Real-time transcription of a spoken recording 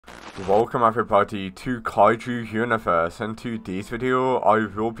Welcome everybody to Kaiju Universe, and today's video I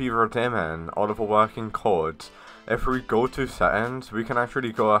will be redeeming all of the working codes. If we go to settings, we can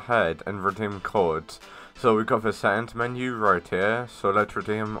actually go ahead and redeem codes. So we got the settings menu right here, so let's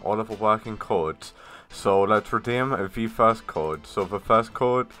redeem all of the working codes. So let's redeem the first code. So the first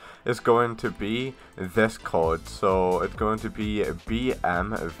code is going to be this code. So it's going to be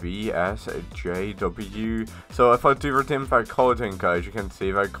BMVSJW. So if I do redeem that code in, guys, you can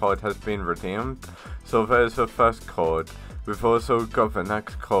see that code has been redeemed. So there's the first code. We've also got the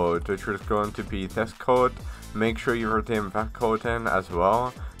next code, which is going to be this code. Make sure you redeem that code in as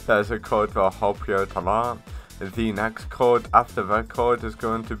well. There's a code that will help you out a lot. The next code after that code is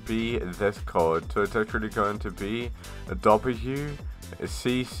going to be this code. So it's actually going to be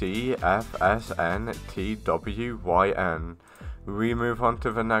WCCFSNTWYN. We move on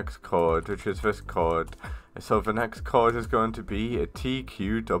to the next code, which is this code. So the next code is going to be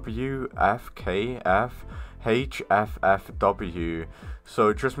TQWFKFHFFW.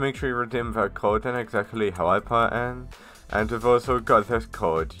 So just make sure you redeem that code in exactly how I put in. And we've also got this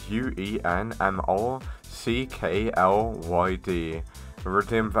code, UENMOCKLYD.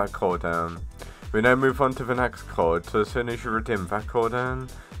 Redeem that code in. We now move on to the next code, so as soon as you redeem that code in,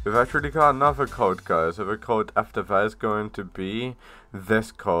 we've actually got another code, guys. So the code after that is going to be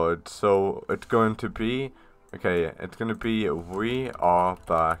this code. So it's going to be, we are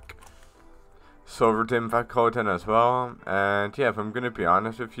back. So redeem that code in as well. And yeah, if I'm going to be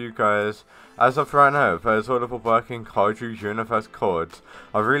honest with you guys, as of right now, there's all of the working Kaiju Universe codes.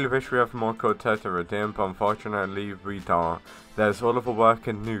 I really wish we have more codes here to redeem, but unfortunately we don't. There's all of the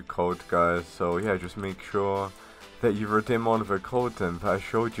working new codes, guys. So yeah, just make sure that you redeem all of the codes in that I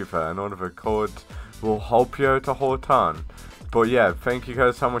showed you there, and all of the codes will help you out a whole ton. But yeah, thank you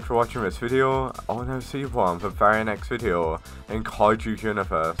guys so much for watching this video. I'll now see you on the very next video in Kaiju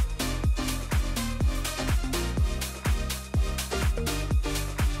Universe.